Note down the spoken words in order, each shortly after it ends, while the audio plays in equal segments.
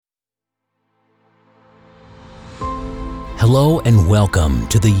Hello and welcome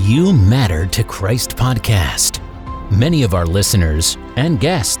to the You Matter to Christ podcast. Many of our listeners and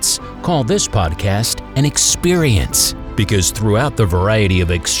guests call this podcast an experience because throughout the variety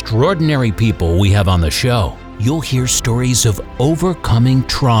of extraordinary people we have on the show, you'll hear stories of overcoming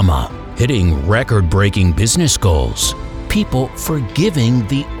trauma, hitting record-breaking business goals, people forgiving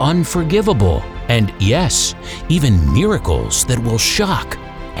the unforgivable, and yes, even miracles that will shock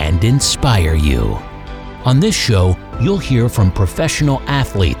and inspire you. On this show, you'll hear from professional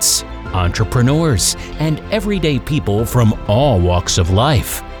athletes, entrepreneurs, and everyday people from all walks of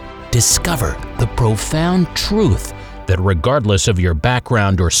life. Discover the profound truth that regardless of your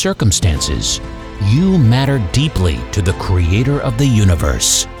background or circumstances, you matter deeply to the Creator of the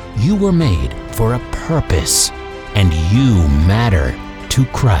universe. You were made for a purpose, and you matter to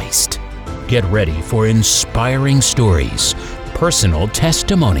Christ. Get ready for inspiring stories, personal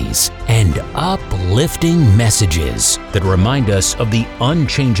testimonies, and uplifting messages that remind us of the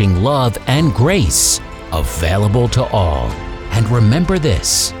unchanging love and grace available to all. And remember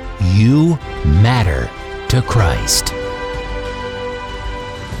this, you matter to Christ.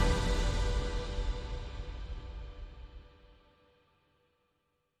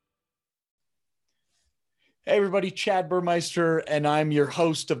 Hey everybody, Chad Burmeister, and I'm your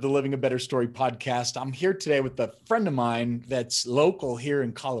host of the Living a Better Story podcast. I'm here today with a friend of mine that's local here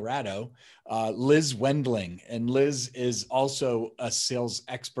in Colorado, Liz Wendling. And Liz is also a sales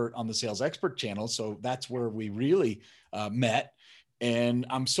expert on the Sales Expert channel. So that's where we really met. And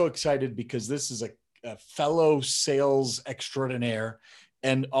I'm so excited because this is a fellow sales extraordinaire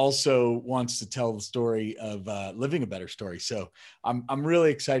and also wants to tell the story of living a better story. So I'm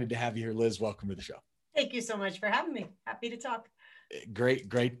really excited to have you here, Liz. Welcome to the show. Thank you so much for having me. Happy to talk. Great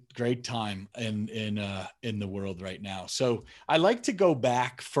time in the world right now. So I like to go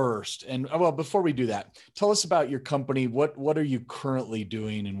back first. And well, before we do that, tell us about your company. What are you currently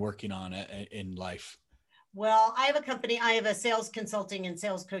doing and working on in life? Well, I have a company. I have a sales consulting and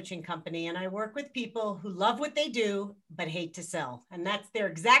sales coaching company, and I work with people who love what they do, but hate to sell. And that's their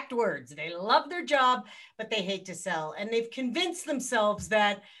exact words. They love their job, but they hate to sell. And they've convinced themselves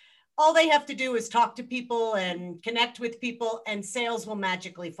that all they have to do is talk to people and connect with people, and sales will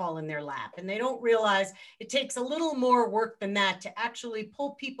magically fall in their lap. And they don't realize it takes a little more work than that to actually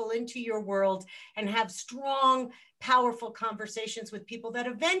pull people into your world and have strong, powerful conversations with people that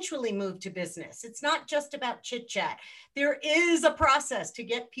eventually move to business. It's not just about chit chat. There is a process to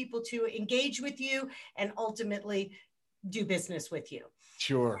get people to engage with you and ultimately do business with you.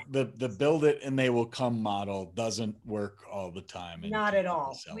 Sure. The build it and they will come model doesn't work all the time. Not at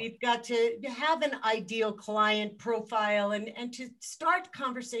all. We've got to have an ideal client profile and to start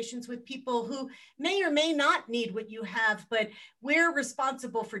conversations with people who may or may not need what you have, but we're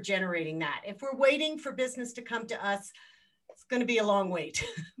responsible for generating that. If we're waiting for business to come to us, it's going to be a long wait.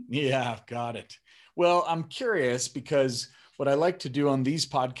 Yeah, got it. Well, I'm curious because what I like to do on these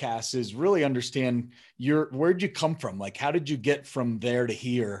podcasts is really understand where'd you come from? Like, how did you get from there to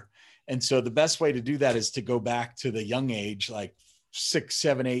here? And so the best way to do that is to go back to the young age, like 6,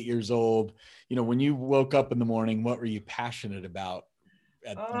 7, 8 years old. You know, when you woke up in the morning, what were you passionate about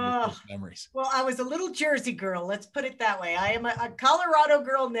at your first memories? Well, I was a little Jersey girl. Let's put it that way. I am a Colorado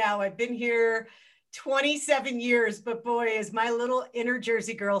girl now. I've been here 27 years, but boy, is my little inner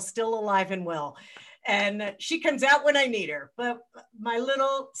Jersey girl still alive and well. And she comes out when I need her. But my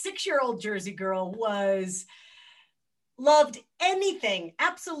little 6-year-old Jersey girl loved anything,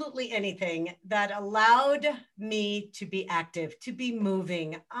 absolutely anything that allowed me to be active, to be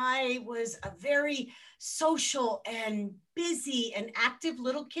moving. I was a very social and busy and active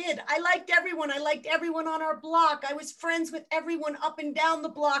little kid. I liked everyone. I liked everyone on our block. I was friends with everyone up and down the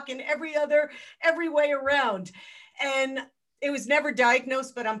block and every way around. And it was never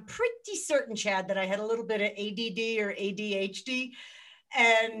diagnosed, but I'm pretty certain, Chad, that I had a little bit of ADD or ADHD,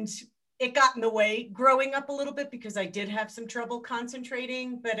 and it got in the way growing up a little bit because I did have some trouble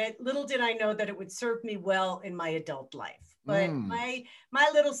concentrating, but little did I know that it would serve me well in my adult life. But my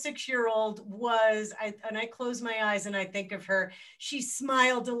little 6-year-old and I close my eyes and I think of her, she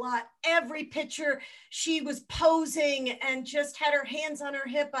smiled a lot. Every picture, she was posing and just had her hands on her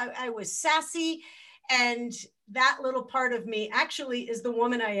hip. I was sassy. And that little part of me actually is the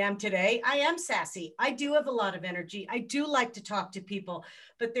woman I am today. I am sassy. I do have a lot of energy. I do like to talk to people,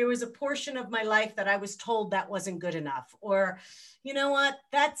 but there was a portion of my life that I was told that wasn't good enough. Or, you know what,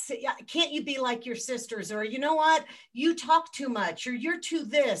 can't you be like your sisters? Or, you know what, you talk too much, or you're too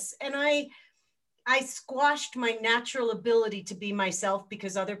this. And I squashed my natural ability to be myself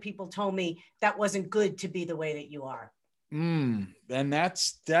because other people told me that wasn't good to be the way that you are. And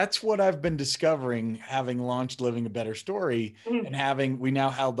that's what I've been discovering, having launched Living a Better Story, and we now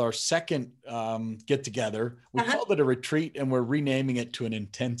held our second get together. We called it a retreat, and we're renaming it to an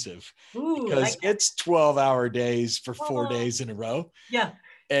intensive. Ooh, Because it's 12-hour days for 4 days in a row. Yeah.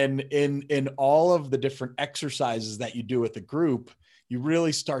 And in all of the different exercises that you do with the group, you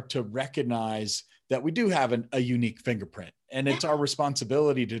really start to recognize that we do have a unique fingerprint, and it's our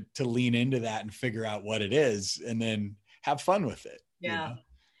responsibility to lean into that and figure out what it is, and then have fun with it. Yeah. You know?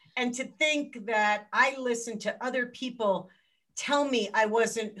 And to think that I listened to other people tell me I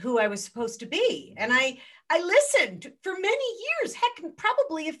wasn't who I was supposed to be. And I listened for many years, heck,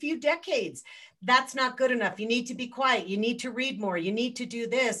 probably a few decades. That's not good enough. You need to be quiet. You need to read more. You need to do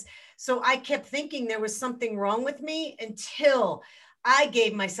this. So I kept thinking there was something wrong with me until I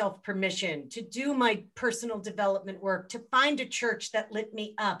gave myself permission to do my personal development work, to find a church that lit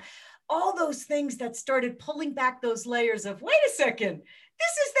me up. All those things that started pulling back those layers of, wait a second,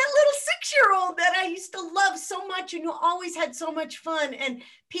 this is that little 6-year-old that I used to love so much and who always had so much fun. And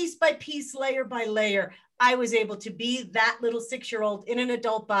piece by piece, layer by layer, I was able to be that little 6-year-old in an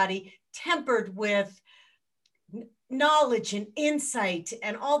adult body, tempered with knowledge and insight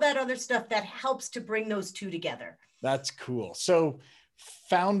and all that other stuff that helps to bring those two together. That's cool. So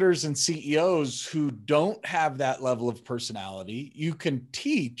founders and CEOs who don't have that level of personality, you can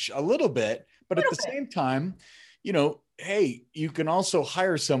teach a little bit, but at the same time, hey, you can also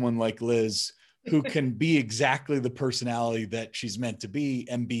hire someone like Liz who can be exactly the personality that she's meant to be,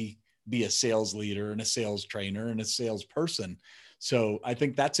 and be a sales leader and a sales trainer and a salesperson. So I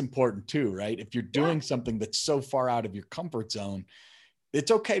think that's important too, right? If you're doing something that's so far out of your comfort zone, it's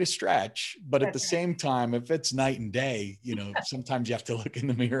okay to stretch, but at the same time, if it's night and day, sometimes you have to look in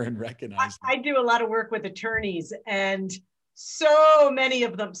the mirror and recognize that. I do a lot of work with attorneys, and so many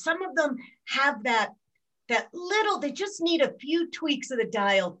of them, some of them have that little, they just need a few tweaks of the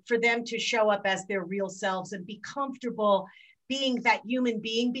dial for them to show up as their real selves and be comfortable being that human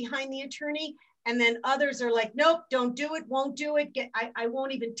being behind the attorney. And then others are like, nope, don't do it, won't do it. I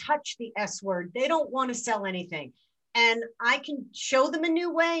won't even touch the S word. They don't want to sell anything. And I can show them a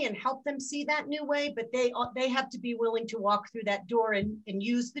new way and help them see that new way, but they have to be willing to walk through that door and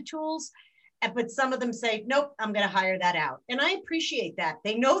use the tools. But some of them say, nope, I'm going to hire that out. And I appreciate that.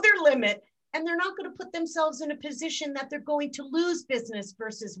 They know their limit, and they're not going to put themselves in a position that they're going to lose business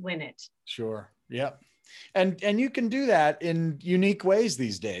versus win it. Sure. Yep. And you can do that in unique ways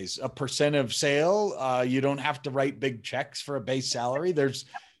these days. A percent of sale. You don't have to write big checks for a base salary. There's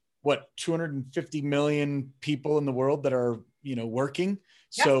 250 million people in the world that are, working.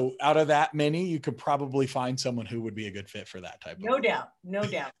 Yep. So out of that many, you could probably find someone who would be a good fit for that type of No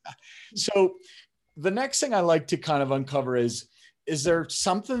doubt. So the next thing I like to kind of uncover is there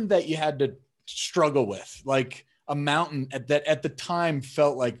something that you had to struggle with, like a mountain that at the time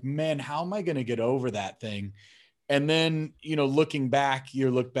felt like, man, how am I going to get over that thing? And then, looking back, you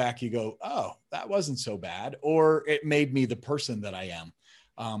go, oh, that wasn't so bad. Or it made me the person that I am.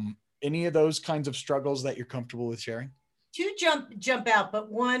 Any of those kinds of struggles that you're comfortable with sharing? Two jump out, but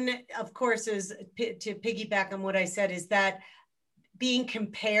one, of course, is to piggyback on what I said, is that being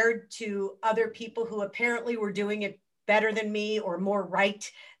compared to other people who apparently were doing it better than me or more right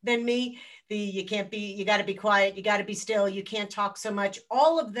than me. You got to be quiet, you got to be still, you can't talk so much.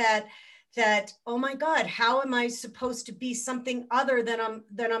 All of that, oh my God, how am I supposed to be something other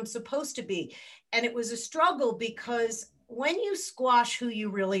than I'm supposed to be? And it was a struggle, because when you squash who you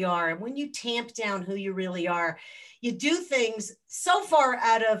really are, and when you tamp down who you really are, you do things so far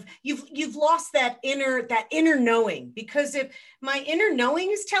out of, you've lost that inner knowing. Because if my inner knowing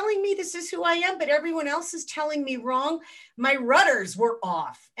is telling me this is who I am, but everyone else is telling me wrong, my rudders were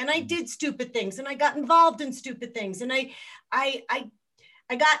off, and I did stupid things, and I got involved in stupid things, and I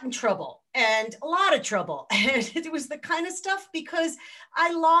got in trouble, and a lot of trouble. And it was the kind of stuff because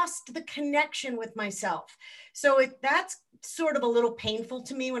I lost the connection with myself. So that's sort of a little painful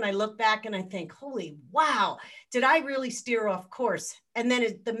to me when I look back and I think, holy wow, did I really steer off course? And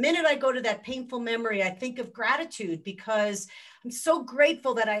then the minute I go to that painful memory, I think of gratitude, because I'm so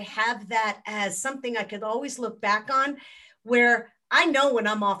grateful that I have that as something I could always look back on, where I know when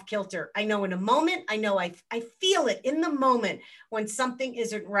I'm off kilter. I know in a moment, I know I feel it in the moment when something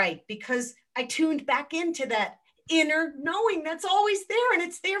isn't right, because I tuned back into that inner knowing that's always there, and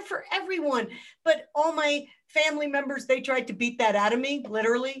it's there for everyone. But all my family members, they tried to beat that out of me,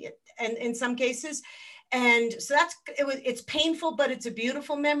 literally, and in some cases. And so it's painful, but it's a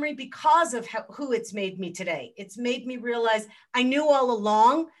beautiful memory because of who it's made me today. It's made me realize I knew all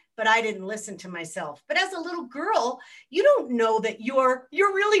along but I didn't listen to myself. But as a little girl, you don't know that you're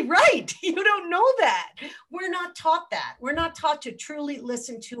really right. You don't know that. We're not taught that. We're not taught to truly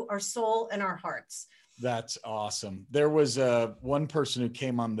listen to our soul and our hearts. That's awesome. There was one person who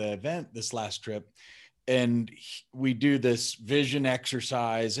came on the event this last trip, and we do this vision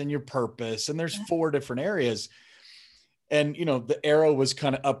exercise and your purpose, and there's 4 different areas. And, you know, the arrow was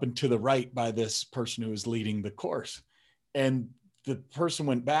kind of up and to the right by this person who was leading the course. And the person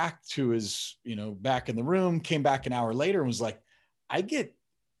went back to his, you know, back in the room, came back an hour later and was like, I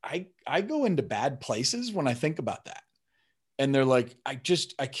go into bad places when I think about that. And they're like, I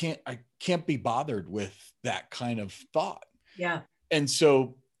can't be bothered with that kind of thought. Yeah. And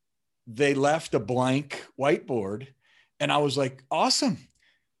so they left a blank whiteboard, and I was like, awesome.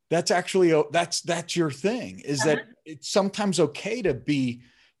 That's actually, that's your thing, is that it's sometimes okay to be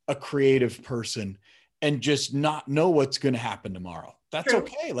a creative person and just not know what's going to happen tomorrow. That's True.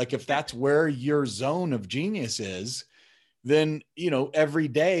 okay. Like if that's where your zone of genius is, then, you know, every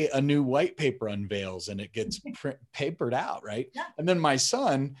day a new white paper unveils and it gets papered out. Right. Yeah. And then my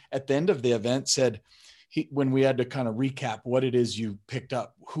son at the end of the event said, when we had to kind of recap what it is you picked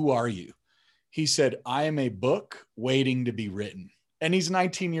up, who are you? He said, I am a book waiting to be written. And he's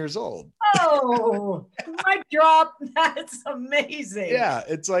 19 years old. Oh, mic drop. That's amazing. Yeah.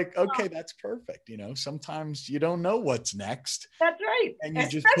 It's like, okay, that's perfect. You know, sometimes you don't know what's next. That's right. And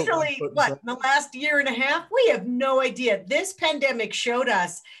you Especially in the last year and a half, we have no idea. This pandemic showed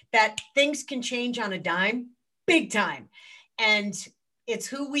us that things can change on a dime, big time. And it's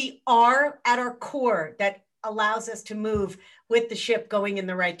who we are at our core that allows us to move with the ship going in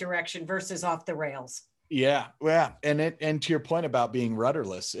the right direction versus off the rails. Yeah. Yeah. And to your point about being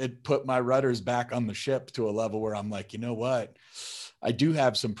rudderless, it put my rudders back on the ship to a level where I'm like, you know what? I do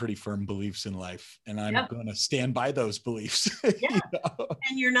have some pretty firm beliefs in life, and I'm going to stand by those beliefs. Yeah. You know?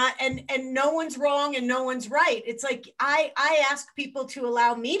 And you're not, and no one's wrong and no one's right. It's like, I ask people to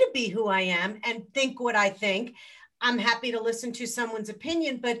allow me to be who I am and think what I think. I'm happy to listen to someone's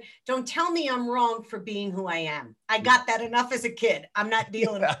opinion, but don't tell me I'm wrong for being who I am. I got that enough as a kid. I'm not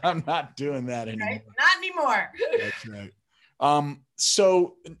dealing with it. I'm not doing that anymore. Right? Not anymore. That's right.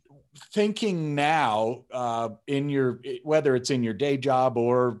 So thinking now, whether it's in your day job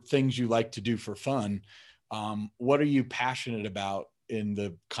or things you like to do for fun, what are you passionate about in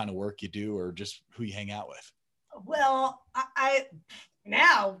the kind of work you do, or just who you hang out with? Well,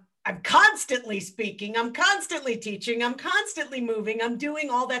 I'm constantly speaking, I'm constantly teaching, I'm constantly moving, I'm doing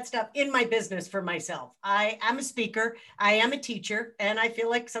all that stuff in my business for myself. I am a speaker, I am a teacher, and I feel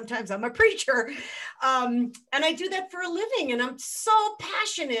like sometimes I'm a preacher. And I do that for a living. And I'm so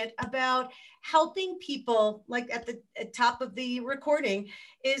passionate about helping people, like at the top of the recording,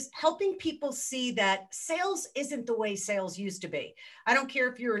 is helping people see that sales isn't the way sales used to be. I don't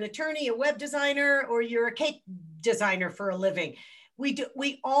care if you're an attorney, a web designer, or you're a cake designer for a living.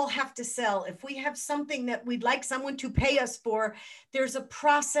 We all have to sell. If we have something that we'd like someone to pay us for, there's a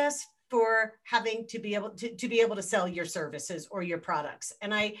process for having to be able to sell your services or your products.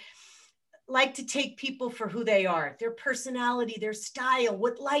 And I like to take people for who they are, their personality, their style,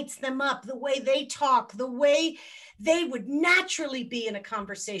 what lights them up, the way they talk, the way they would naturally be in a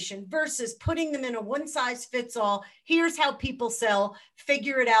conversation, versus putting them in a one size fits all. Here's how people sell,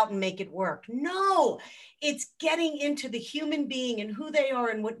 figure it out and make it work. No, it's getting into the human being and who they are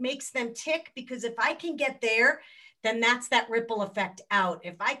and what makes them tick. Because if I can get there, then that's that ripple effect out.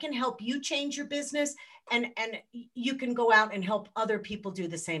 If I can help you change your business, and you can go out and help other people do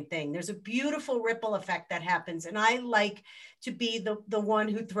the same thing. There's a beautiful ripple effect that happens. And I like to be the one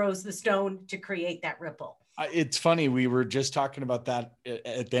who throws the stone to create that ripple. It's funny. We were just talking about that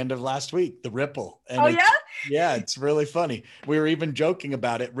at the end of last week, the ripple. And oh, yeah? Yeah, it's really funny. We were even joking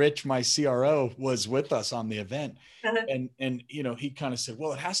about it. Rich, my CRO, was with us on the event. And you know, he kind of said,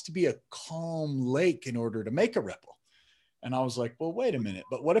 well, it has to be a calm lake in order to make a ripple. And I was like, well, wait a minute,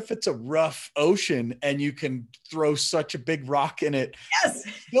 but what if it's a rough ocean and you can throw such a big rock in it? Yes.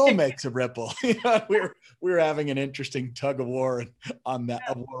 It still makes a ripple. You know, we were having an interesting tug of war on that,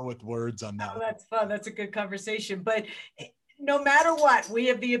 a war with words on that. Oh, that's fun. That's a good conversation. But no matter what, we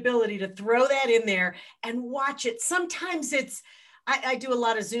have the ability to throw that in there and watch it. Sometimes I do a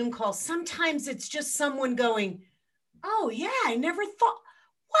lot of Zoom calls. Sometimes it's just someone going, oh yeah, I never thought,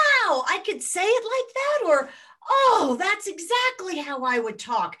 wow, I could say it like that. Or, oh, that's exactly how I would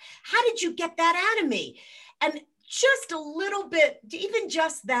talk. How did you get that out of me? And just a little bit, even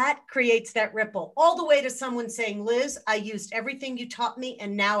just that creates that ripple all the way to someone saying, Liz, I used everything you taught me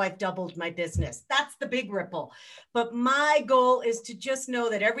and now I've doubled my business. That's the big ripple. But my goal is to just know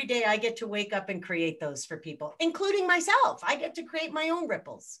that every day I get to wake up and create those for people, including myself. I get to create my own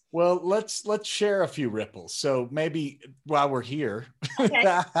ripples. Well, let's share a few ripples. So maybe while we're here,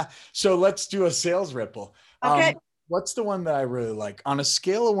 Okay. so let's do a sales ripple. Okay. What's the one that I really like? On a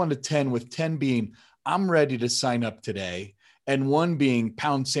scale of 1 to 10, with 10 being I'm ready to sign up today, and 1 being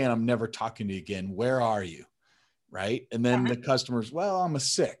pound sand, I'm never talking to you again. Where are you? Right. And then the customer's, well, I'm a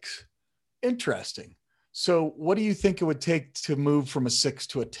 6. Interesting. So what do you think it would take to move from a 6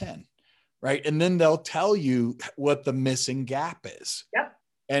 to a 10? Right. And then they'll tell you what the missing gap is. Yep.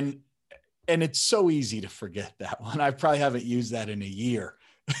 And it's so easy to forget that one. I probably haven't used that in a year,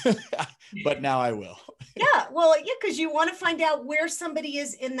 but now I will. Yeah. Well, yeah, because you want to find out where somebody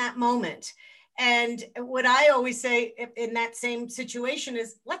is in that moment. And what I always say in that same situation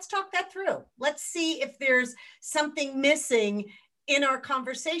is, let's talk that through. Let's see if there's something missing in our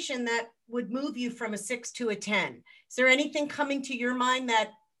conversation that would move you from a 6 to a 10. Is there anything coming to your mind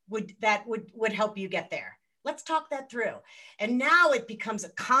that would help you get there? Let's talk that through. And now it becomes a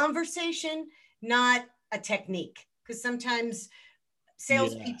conversation, not a technique. Because sometimes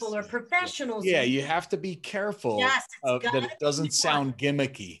salespeople are professionals. Yeah, you have to be careful that it doesn't sound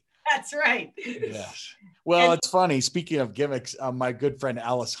gimmicky. That's right. Yes. Well, it's funny. Speaking of gimmicks, my good friend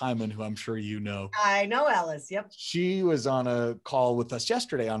Alice Hyman, who I'm sure you know. I know Alice. Yep. She was on a call with us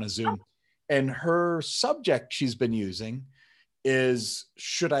yesterday on a Zoom, and her subject she's been using is,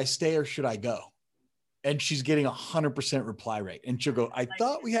 should I stay or should I go? And she's getting 100% reply rate. And she'll go, I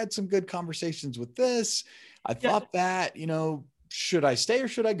thought we had some good conversations with this. I thought that, should I stay or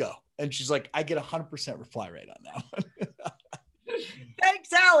should I go? And she's like, I get 100% reply rate on that one.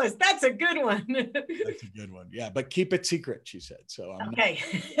 Thanks, Alice. That's a good one. That's a good one. Yeah. But keep it secret, she said. So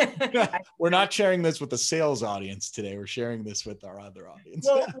we're not sharing this with the sales audience today. We're sharing this with our other audience.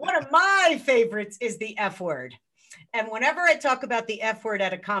 Well, one of my favorites is the F word. And whenever I talk about the F word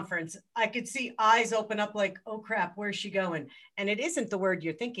at a conference, I could see eyes open up like, oh crap, where's she going? And it isn't the word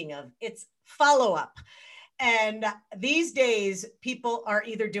you're thinking of. It's follow-up. And these days, people are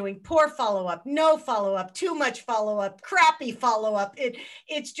either doing poor follow-up, no follow-up, too much follow-up, crappy follow-up.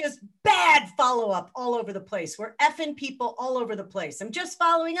 It's just bad follow-up all over the place. We're effing people all over the place. I'm just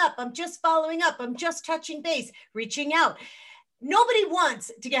following up. I'm just following up. I'm just touching base, reaching out. Nobody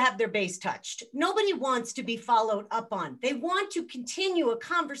wants to have their base touched. Nobody wants to be followed up on. They want to continue a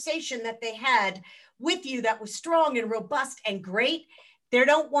conversation that they had with you that was strong and robust and great. They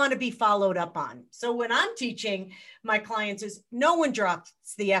don't want to be followed up on. So when I'm teaching my clients is no one drops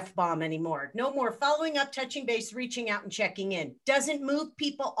the F-bomb anymore. No more following up, touching base, reaching out and checking in. Doesn't move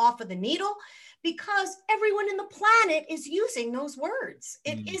people off of the needle because everyone in the planet is using those words.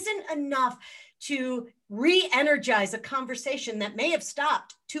 It isn't enough to re-energize a conversation that may have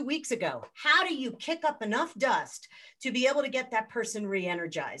stopped 2 weeks ago. How do you kick up enough dust to be able to get that person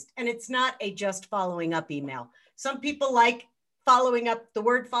re-energized? And it's not a just following up email. Some people like following up, the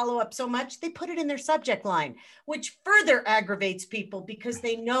word follow up so much, they put it in their subject line, which further aggravates people because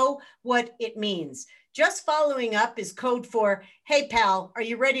they know what it means. Just following up is code for, hey pal, are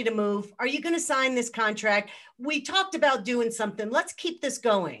you ready to move? Are you going to sign this contract? We talked about doing something. Let's keep this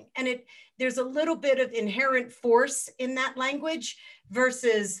going. And there's a little bit of inherent force in that language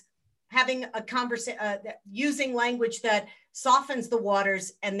versus having a conversation, using language that softens the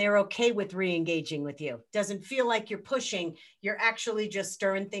waters and they're okay with re-engaging with you. Doesn't feel like you're pushing, you're actually just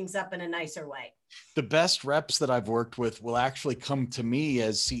stirring things up in a nicer way. The best reps that I've worked with will actually come to me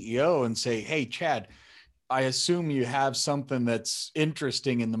as CEO and say, hey, Chad, I assume you have something that's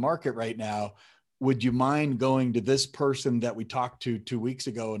interesting in the market right now. Would you mind going to this person that we talked to 2 weeks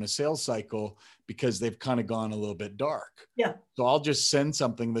ago in a sales cycle because they've kind of gone a little bit dark? Yeah. So I'll just send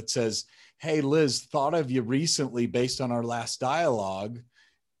something that says, hey, Liz, thought of you recently based on our last dialogue.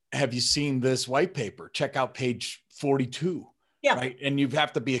 Have you seen this white paper? Check out page 42. Yeah. Right. And you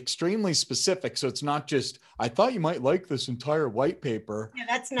have to be extremely specific. So it's not just, I thought you might like this entire white paper. Yeah,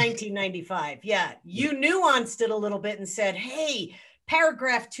 that's 1995. Yeah. You nuanced it a little bit and said, hey,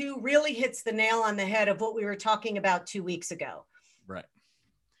 paragraph 2 really hits the nail on the head of what we were talking about 2 weeks ago. Right.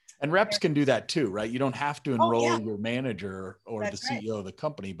 And reps can do that too, right? You don't have to enroll your manager or the CEO of the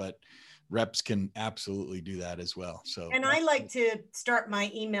company, but reps can absolutely do that as well. So, and I like to start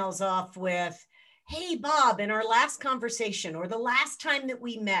my emails off with, hey, Bob, in our last conversation or the last time that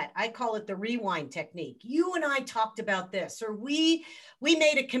we met, I call it the rewind technique. You and I talked about this, or we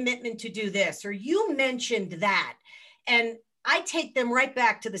made a commitment to do this, or you mentioned that. And I take them right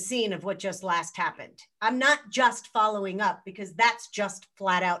back to the scene of what just last happened. I'm not just following up because that's just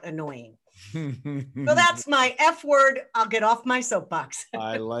flat out annoying. So that's my F word. I'll get off my soapbox.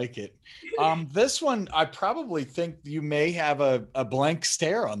 I like it. This one, I probably think you may have a blank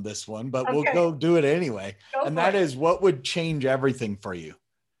stare on this one, but we'll go do it anyway. And that is, what would change everything for you?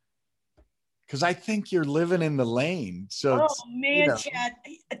 Because I think you're living in the lane. So, Chad,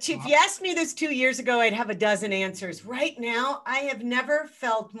 if you asked me this 2 years ago, I'd have a dozen answers. Right now, I have never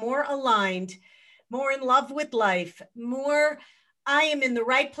felt more aligned, more in love with life, more I am in the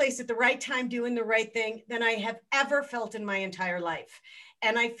right place at the right time doing the right thing than I have ever felt in my entire life.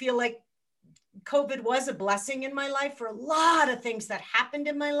 And I feel like COVID was a blessing in my life for a lot of things that happened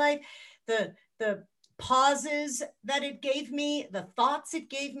in my life. The pauses that it gave me, the thoughts it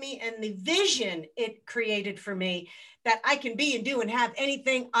gave me, and the vision it created for me that I can be and do and have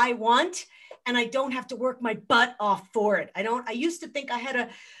anything I want. And I don't have to work my butt off for it. I used to think I had to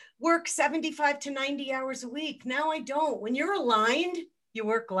work 75 to 90 hours a week. Now I don't. When you're aligned, you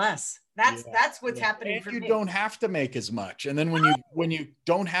work less. That's what's happening and for you me. You don't have to make as much. And then when you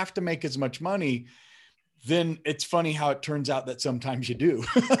don't have to make as much money, then it's funny how it turns out that sometimes you do.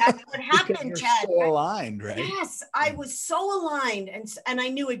 That's what happened, Chad. So aligned, right? Yes, I was so aligned, and I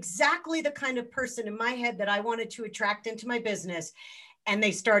knew exactly the kind of person in my head that I wanted to attract into my business, and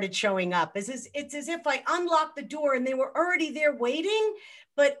they started showing up. It's as if I unlocked the door and they were already there waiting,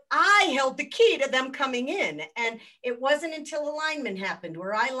 but I held the key to them coming in. And it wasn't until alignment happened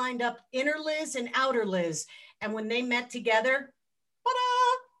where I lined up inner Liz and outer Liz, and when they met together,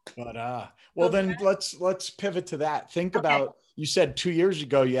 well, then let's pivot to that. Think about, you said 2 years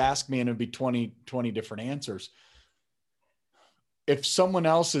ago, you asked me and it'd be 20 different answers. If someone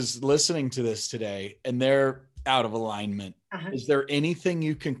else is listening to this today and they're out of alignment, is there anything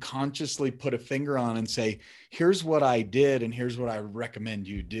you can consciously put a finger on and say, here's what I did and here's what I recommend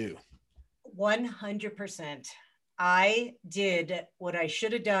you do? 100%. I did what I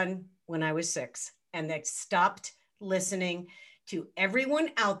should have done when I was 6, and that stopped listening to everyone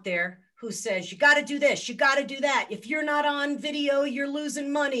out there who says, you got to do this, you got to do that. If you're not on video, you're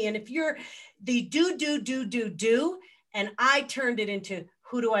losing money. And if you're the do. And I turned it into,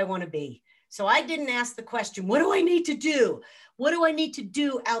 who do I want to be? So I didn't ask the question, what do I need to do? What do I need to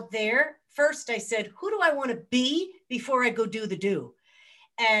do out there? First, I said, who do I want to be before I go do the do?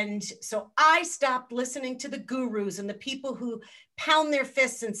 And so I stopped listening to the gurus and the people who pound their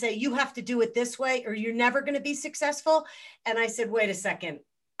fists and say, you have to do it this way or you're never going to be successful. And I said, wait a second.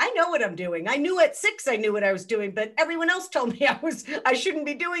 I know what I'm doing. I knew at 6, I knew what I was doing, but everyone else told me I shouldn't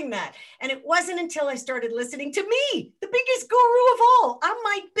be doing that. And it wasn't until I started listening to me, the biggest guru of all. I'm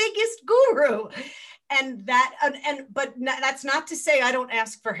my biggest guru. But that's not to say I don't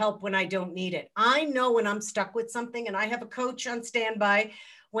ask for help when I don't need it. I know when I'm stuck with something and I have a coach on standby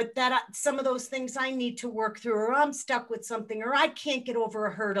with that, some of those things I need to work through, or I'm stuck with something, or I can't get over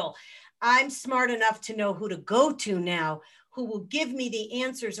a hurdle. I'm smart enough to know who to go to now, who will give me the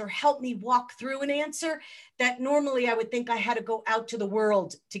answers or help me walk through an answer that normally I would think I had to go out to the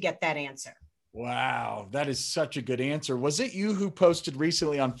world to get that answer. Wow, that is such a good answer. Was it you who posted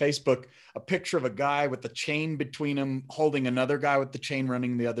recently on Facebook a picture of a guy with a chain between him holding another guy with the chain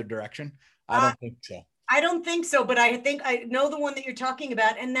running the other direction? I don't think so. I don't think so, but I think I know the one that you're talking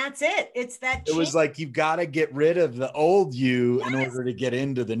about, and that's it. It's that chain. It was like, you've got to get rid of the old you in order to get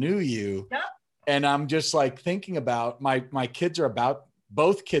into the new you. Yep. And I'm just like thinking about my kids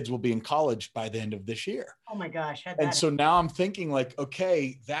both kids will be in college by the end of this year. Oh my gosh. And so now I'm thinking like,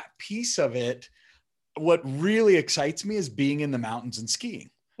 okay, that piece of it, what really excites me is being in the mountains and skiing.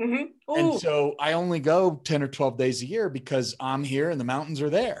 Mm-hmm. And so I only go 10 or 12 days a year because I'm here and the mountains are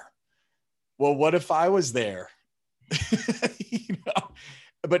there. Well, what if I was there?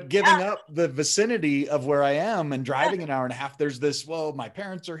 But giving up the vicinity of where I am and driving an hour and a half, there's this, well, my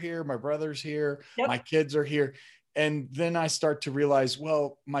parents are here, my brother's here, my kids are here. And then I start to realize,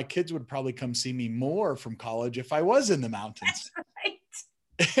 well, my kids would probably come see me more from college if I was in the mountains.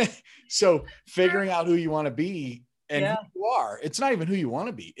 That's right. So figuring out who you want to be and who you are, it's not even who you want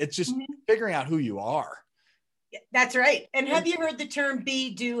to be. It's just figuring out who you are. That's right. And have you heard the term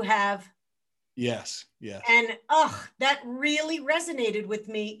be, do, have? Yes. Yes. And that really resonated with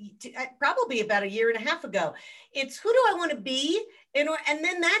me probably about 1.5 years ago. It's who do I want to be? And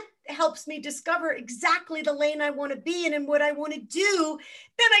then that helps me discover exactly the lane I want to be in and what I want to do.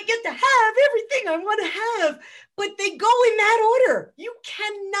 Then I get to have everything I want to have, but they go in that order. You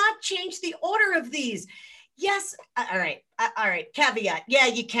cannot change the order of these. Yes. All right. Caveat. Yeah,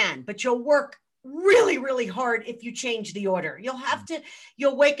 you can, but you'll work really, really hard if you change the order.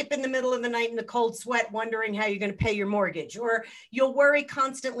 You'll wake up in the middle of the night in the cold sweat, wondering how you're going to pay your mortgage, or you'll worry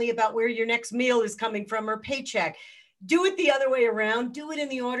constantly about where your next meal is coming from or paycheck. Do it the other way around. Do it in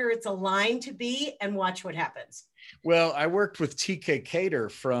the order it's aligned to be, and watch what happens. Well, I worked with TK Cater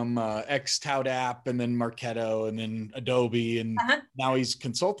from Tout App, and then Marketo, and then Adobe, and now he's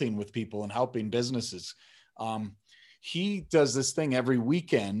consulting with people and helping businesses. He does this thing every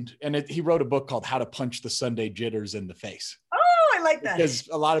weekend, and he wrote a book called How to Punch the Sunday Jitters in the Face. Oh, I like that. Because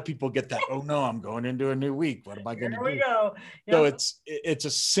a lot of people get that, oh no, I'm going into a new week. What am I going to do? Here we go. So Yep. it's a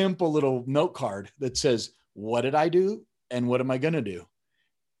simple little note card that says, what did I do? And what am I going to do?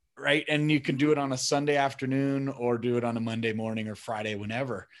 Right. And you can do it on a Sunday afternoon, or do it on a Monday morning or Friday,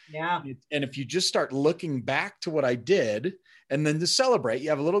 whenever. Yeah. And if you just start looking back to what I did, and then to celebrate, you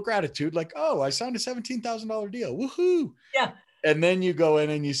have a little gratitude, like, oh, I signed a $17,000 deal. Woohoo. Yeah. And then you go in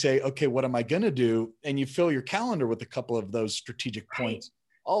and you say, okay, what am I going to do? And you fill your calendar with a couple of those strategic points.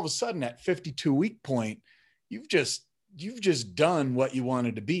 All of a sudden, at 52-week point, you've just done what you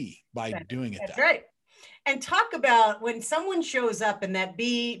wanted to be by doing it. That's right. And talk about when someone shows up and that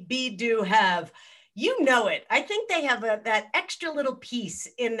be, do, have, you know it. I think they have that extra little piece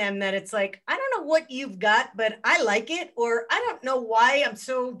in them that it's like, I don't know what you've got, but I like it. Or I don't know why I'm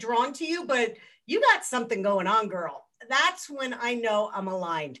so drawn to you, but you got something going on, girl. That's when I know I'm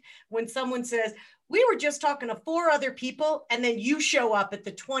aligned. When someone says, we were just talking to 4 other people, and then you show up at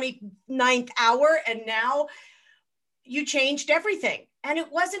the 29th hour, and now you changed everything. And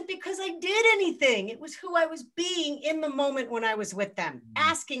it wasn't because I did anything. It was who I was being in the moment when I was with them,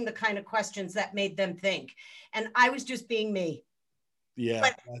 asking the kind of questions that made them think. And I was just being me. Yeah.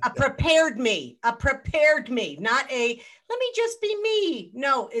 But a prepared me, not a, let me just be me.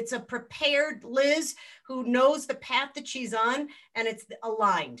 No, it's a prepared Liz who knows the path that she's on, and it's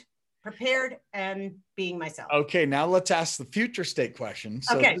aligned, prepared, and being myself. Okay. Now let's ask the future state question.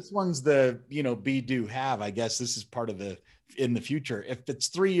 So this one's the, be, do, have. I guess this is part of in the future. If it's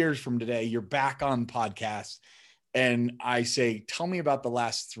 3 years from today, you're back on podcast, and I say, tell me about the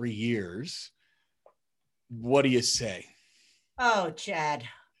last 3 years. What do you say? Oh, Chad,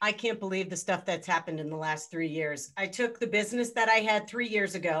 I can't believe the stuff that's happened in the last 3 years. I took the business that I had 3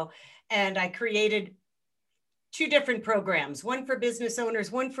 years ago, and I created 2 different programs, one for business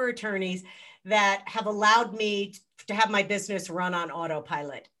owners, one for attorneys, that have allowed me to have my business run on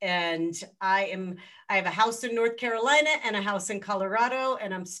autopilot. And I have a house in North Carolina and a house in Colorado,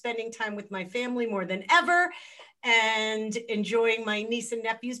 and I'm spending time with my family more than ever, and enjoying my niece and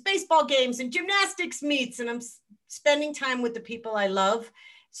nephew's baseball games and gymnastics meets. And I'm spending time with the people I love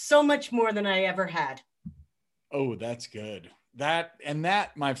so much more than I ever had. Oh, that's good. That,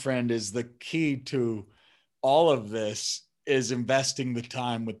 my friend, is the key to all of this, is investing the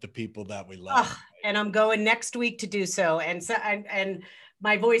time with the people that we love. And I'm going next week to do so. And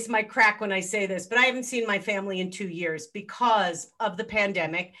my voice might crack when I say this, but I haven't seen my family in 2 years because of the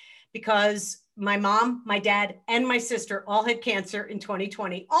pandemic, because my mom, my dad, and my sister all had cancer in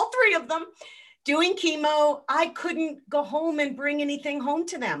 2020, all 3 of them doing chemo. I couldn't go home and bring anything home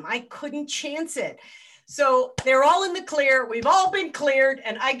to them. I couldn't chance it. So they're all in the clear. We've all been cleared,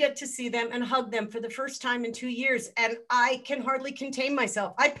 and I get to see them and hug them for the first time in 2 years. And I can hardly contain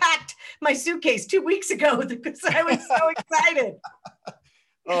myself. I packed my suitcase 2 weeks ago because I was so excited.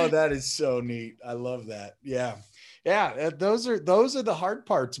 Oh, that is so neat. I love that. Yeah. Yeah. Those are the hard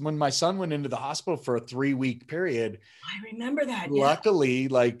parts. When my son went into the hospital for a 3-week period, I remember that. Luckily,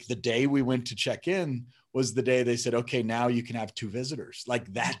 like the day we went to check in was the day they said, okay, now you can have 2 visitors,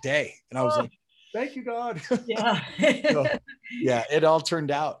 like that day. And I was like, thank you, God. Yeah. So, yeah, it all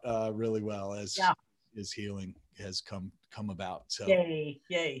turned out really well as healing has come about. So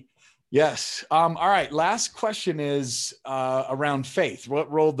yay. Yes. All right. Last question is around faith. What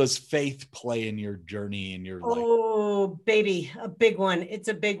role does faith play in your journey, in your life? Oh, baby, a big one. It's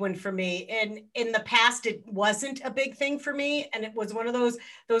a big one for me. And in the past, it wasn't a big thing for me. And it was one of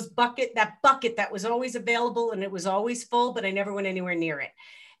those bucket that was always available, and it was always full, but I never went anywhere near it.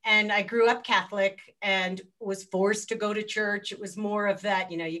 And I grew up Catholic and was forced to go to church. It was more of that,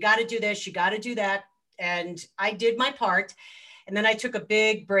 you got to do this, you got to do that. And I did my part. And then I took a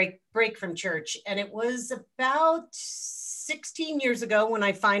big break from church. And it was about 16 years ago when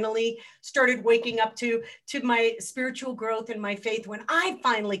I finally started waking up to my spiritual growth and my faith, when I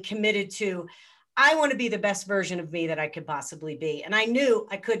finally committed to, I want to be the best version of me that I could possibly be. And I knew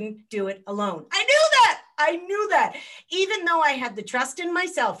I couldn't do it alone. I knew that. Even though I had the trust in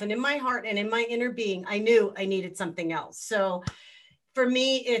myself and in my heart and in my inner being, I knew I needed something else. So for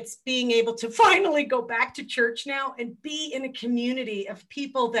me, it's being able to finally go back to church now and be in a community of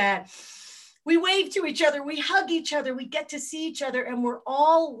people that We wave to each other, we hug each other, we get to see each other, and we're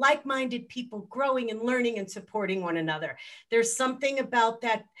all like-minded people growing and learning and supporting one another. There's something about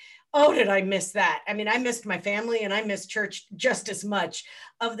that. Oh, did I miss that? I mean, I missed my family and I missed church just as much,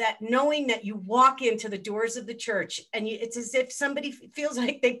 of that knowing that you walk into the doors of the church and it's as if somebody feels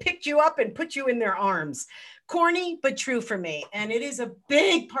like they picked you up and put you in their arms. Corny, but true for me. And it is a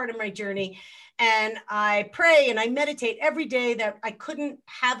big part of my journey. And I pray and I meditate every day that I couldn't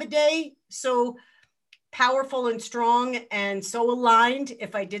have a day so powerful and strong and so aligned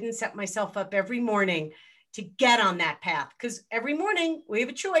if I didn't set myself up every morning to get on that path. Because every morning we have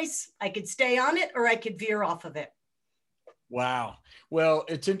a choice. I could stay on it or I could veer off of it. Wow. Well,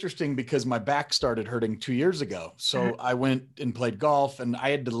 it's interesting because my back started hurting 2 years ago. So I went and played golf and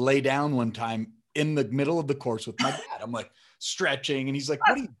I had to lay down one time in the middle of the course with my dad. I'm like stretching and he's like,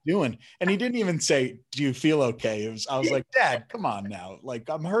 what are you doing? And he didn't even say, do you feel okay? I was like, Dad, come on now. Like,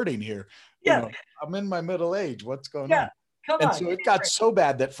 I'm hurting here. Yeah. You know, I'm in my middle age. What's going on? Come and on. so it got so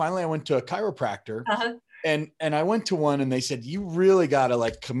bad that finally I went to a chiropractor. And I went to one and they said, you really got to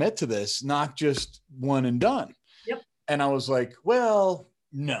like commit to this, not just one and done. Yep. And I was like, well,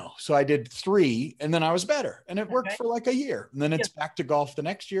 no. So I did 3 and then I was better and it worked for like a year. And then it's back to golf the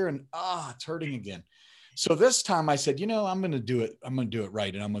next year and it's hurting again. So this time I said, I'm going to do it. I'm going to do it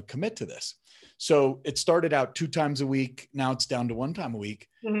right. And I'm going to commit to this. So it started out 2 times a week. Now it's down to 1 time a week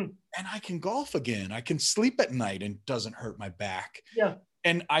and I can golf again. I can sleep at night and it doesn't hurt my back. Yeah.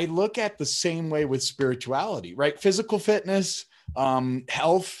 And I look at the same way with spirituality, right? Physical fitness,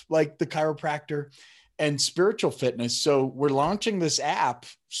 health, like the chiropractor, and spiritual fitness. So we're launching this app,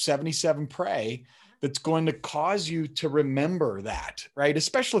 77 Pray, that's going to cause you to remember that, right?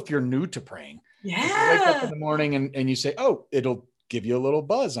 Especially if you're new to praying. Yeah. You wake up in the morning and you say, oh, it'll give you a little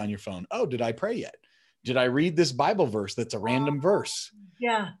buzz on your phone. Oh, did I pray yet? Did I read this Bible verse that's a random verse?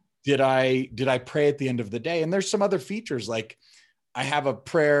 Yeah. Did I pray at the end of the day? And there's some other features like I have a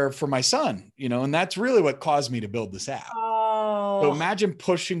prayer for my son, and that's really what caused me to build this app. So imagine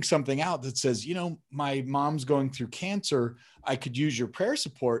pushing something out that says, my mom's going through cancer. I could use your prayer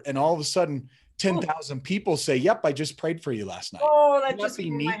support. And all of a sudden 10,000 people say, yep, I just prayed for you last night. Oh, that just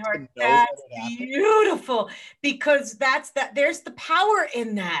blew my heart. That's beautiful because there's the power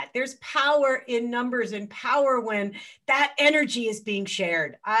in that. There's power in numbers and power when that energy is being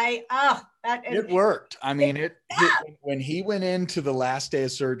shared. It worked. I mean, when he went into the last day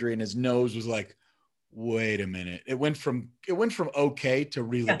of surgery and his nose was like, wait a minute. It went from okay to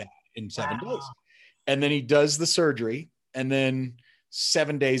really bad in 7 days. And then he does the surgery and then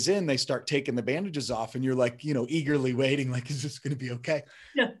 7 days in, they start taking the bandages off and you're like, eagerly waiting, like, is this going to be okay?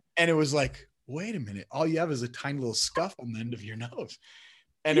 Yeah. And it was like, wait a minute. All you have is a tiny little scuff on the end of your nose.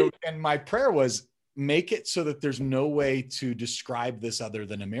 And my prayer was, make it so that there's no way to describe this other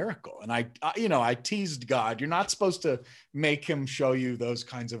than a miracle. And I teased God, you're not supposed to make him show you those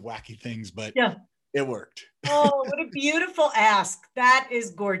kinds of wacky things, but it worked. Oh, what a beautiful ask. That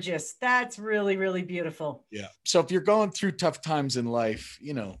is gorgeous. That's really, really beautiful. Yeah. So if you're going through tough times in life,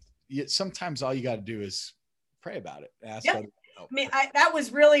 sometimes all you got to do is pray about it. Ask other people. I mean, that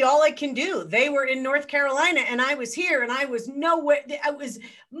was really all I can do. They were in North Carolina and I was here and I was nowhere. I was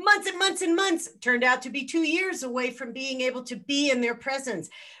months and months and months, turned out to be 2 years away from being able to be in their presence.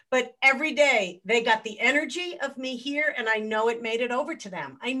 But every day they got the energy of me here and I know it made it over to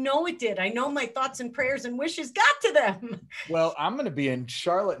them. I know it did. I know my thoughts and prayers and wishes got to them. Well, I'm going to be in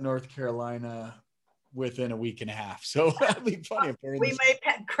Charlotte, North Carolina within a week and a half. So that'd be funny. We may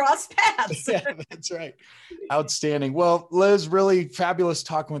cross paths. Yeah, that's right. Outstanding. Well, Liz, really fabulous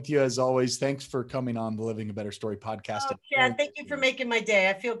talking with you as always. Thanks for coming on the Living a Better Story podcast. Oh, Chad, thank you for making my day.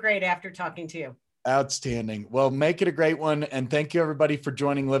 I feel great after talking to you. Outstanding. Well, make it a great one. And thank you everybody for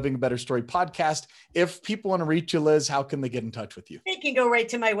joining Living a Better Story podcast. If people want to reach you, Liz, how can they get in touch with you? They can go right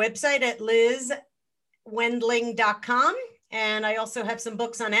to my website at lizwendling.com. And I also have some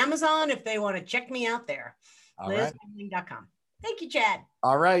books on Amazon if they want to check me out there. LizWendling.com. Thank you, Chad.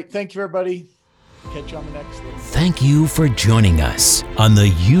 All right. Thank you, everybody. Catch you on the next one. Thank you for joining us on the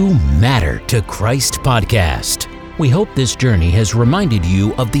You Matter to Christ podcast. We hope this journey has reminded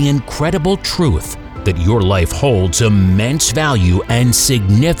you of the incredible truth that your life holds immense value and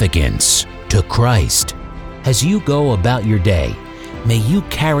significance to Christ. As you go about your day, may you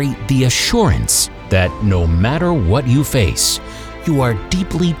carry the assurance that no matter what you face, you are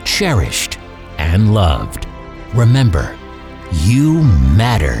deeply cherished and loved. Remember, you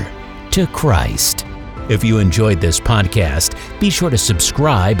matter to Christ. If you enjoyed this podcast, be sure to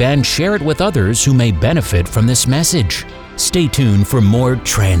subscribe and share it with others who may benefit from this message. Stay tuned for more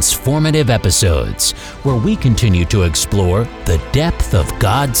transformative episodes where we continue to explore the depth of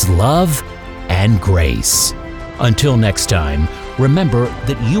God's love and grace. Until next time, remember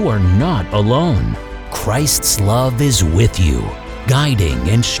that you are not alone. Christ's love is with you, guiding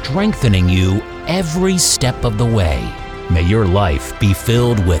and strengthening you every step of the way. May your life be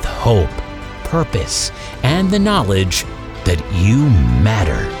filled with hope, purpose, and the knowledge that you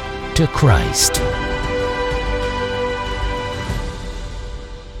matter to Christ.